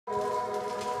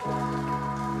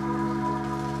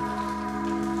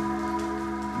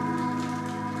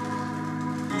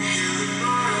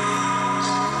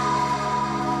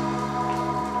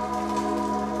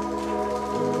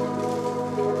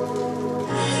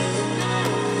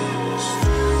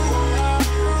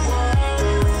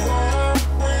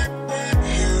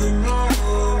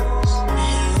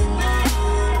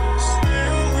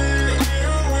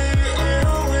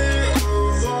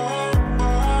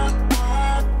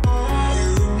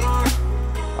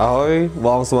Ahoj,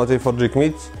 volám sa Matej Forji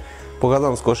Kmiť,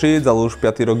 pochádzam z Košíc, ale už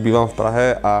 5. rok bývam v Prahe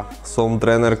a som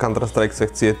tréner Counter-Strike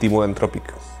sekcie týmu Entropiq.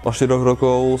 O 4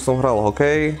 rokov som hral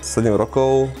hokej, 7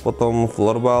 rokov, potom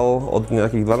florbal od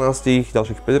nejakých 12,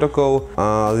 ďalších 5 rokov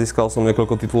a získal som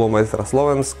niekoľko titulov majstra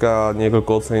Slovenska, niekoľko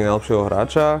ocení najlepšieho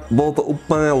hráča. Bolo to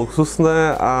úplne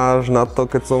luxusné až na to,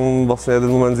 keď som vlastne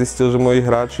jeden moment zistil, že moji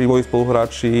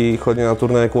spoluhráči chodia na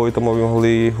turnaje kvôli tomu, aby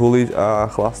mohli huliť a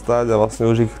chlastať a vlastne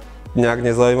už ich nejak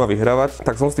nezaujíma vyhrávať,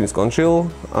 tak som s tým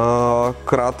skončil.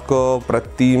 Krátko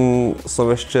predtým som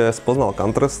ešte spoznal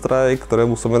Counter-Strike,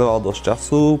 ktorému som venoval dosť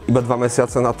času. Iba 2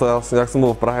 mesiace na to, vlastne, ak som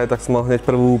bol v Prahe, tak som mal hneď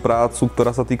prvú prácu,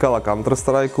 ktorá sa týkala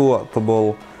Counter-Strikeu a to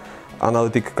bol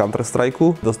analytik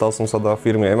Counter-Strikeu. Dostal som sa do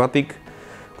firmy Ep.5,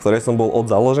 ktorej som bol od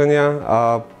založenia a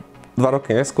 2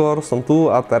 roky neskôr som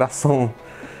tu a teraz som,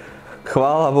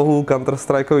 chvála Bohu,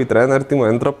 Counter-Strikeový tréner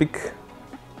týmu Entropiq.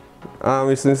 A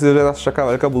myslím si, že nás čaká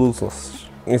veľká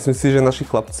budúcnosť. Myslím si, že naši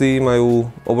chlapci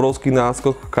majú obrovský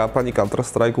náskok v chápaní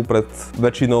Counter-Strikeu pred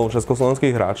väčšinou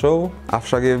československých hráčov,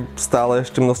 avšak je stále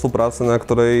ešte množstvo práce, na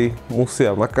ktorej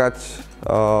musia makať,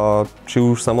 či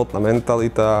už samotná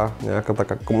mentalita, nejaká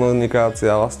taká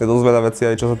komunikácia, vlastne dosť veľa vecí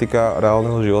aj čo sa týka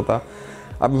reálneho života,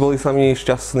 aby boli sami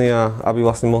šťastní a aby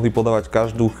vlastne mohli podávať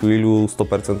každú chvíľu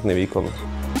 100% výkon.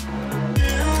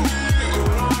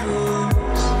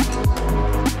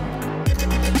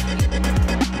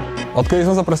 Odkedy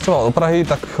som sa presťahoval do Prahy,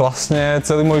 tak vlastne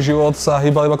celý môj život sa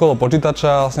hýbal iba okolo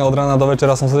počítača. Vlastne od rána do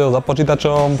večera som sedel za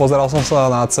počítačom, pozeral som sa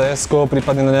na CS-ko,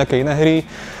 prípadne na nejaké iné hry.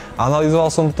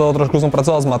 Analyzoval som to, trošku som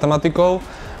pracoval s matematikou,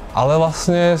 ale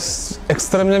vlastne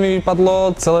extrémne mi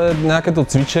vypadlo celé nejaké to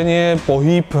cvičenie,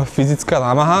 pohyb, fyzická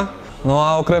námaha. No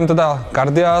a okrem teda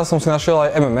kardia som si našiel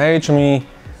aj MMA, čo mi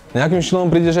nejakým štýlom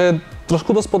príde, že je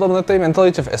trošku dosť podobné tej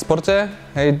mentalite v e-sporte.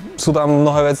 Hej, sú tam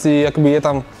mnohé veci, akoby je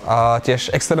tam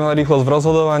tiež extrémna rýchlosť v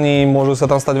rozhodovaní, môžu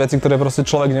sa tam stať veci, ktoré proste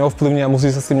človek neovplyvní a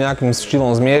musí sa s tým nejakým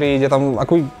štýlom zmieriť. Je tam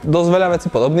akoby dosť veľa vecí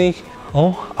podobných.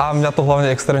 No a mňa to hlavne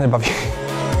extrémne baví.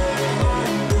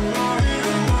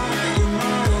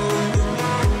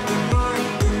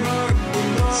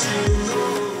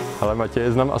 Ale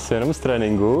Matěje znám asi jenom z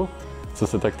tréninku, co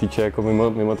se tak týče, jako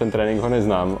mimo ten trénink ho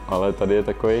neznám, ale tady je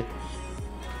takový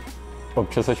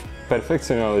občas až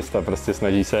perfekcionalista, prostě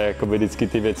snaží se jakoby vždycky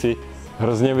ty věci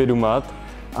hrozně vydumat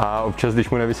a občas, když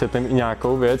mu nevysvětlím i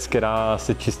nějakou věc, která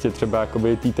se čistě třeba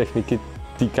jakoby té techniky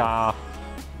týká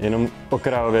jenom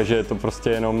okrajově, že je to prostě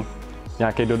jenom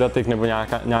nějaký dodatek nebo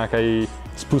nějaký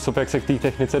způsob, jak se k té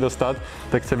technice dostat,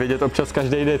 tak chce vědět občas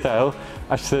každý detail,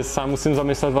 až se sám musím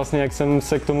zamyslet vlastně, jak jsem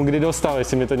se k tomu kdy dostal,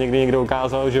 jestli mi to někdy někdo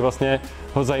ukázal, že vlastně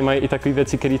ho zajímají i takové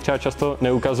věci, které třeba často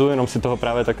neukazuju, jenom si toho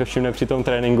právě takhle všimne při tom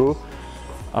tréninku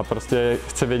a prostě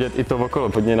chce vědět i to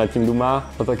okolo, hodně nad tím dumá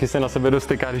a taky se na sebe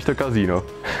dostyká, když to kazí, no.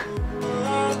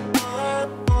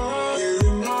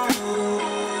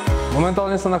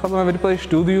 Momentálne sa nachádzame v replay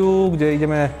štúdiu, kde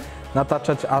ideme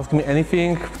natáčať Ask Me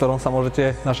Anything, v ktorom sa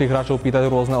môžete našich hráčov pýtať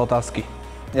rôzne otázky.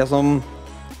 Ja som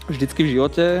vždycky v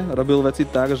živote robil veci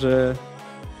tak, že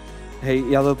hej,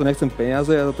 ja za to nechcem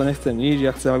peniaze, ja za to nechcem nič,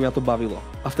 ja chcem, aby ma to bavilo.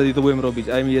 A vtedy to budem robiť.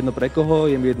 A je mi jedno pre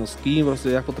koho, je mi jedno s kým,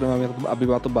 proste ja potrebujem, aby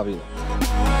ma to bavilo.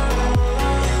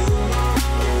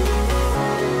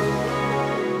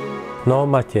 No,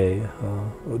 Matěj,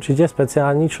 určitě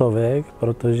speciální člověk,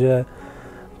 protože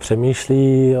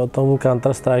přemýšlí o tom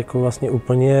Counter-Strikeu vlastně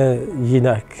úplně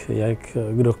jinak, jak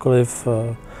kdokoliv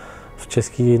v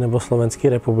České nebo Slovenské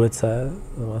republice.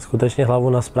 Má skutečně hlavu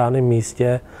na správném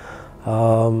místě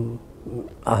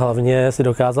a hlavně si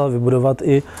dokázal vybudovat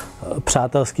i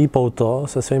přátelský pouto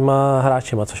se svýma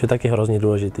hráčima, což je taky hrozně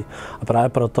důležitý. A právě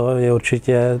proto je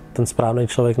určitě ten správný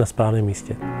člověk na správném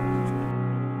místě.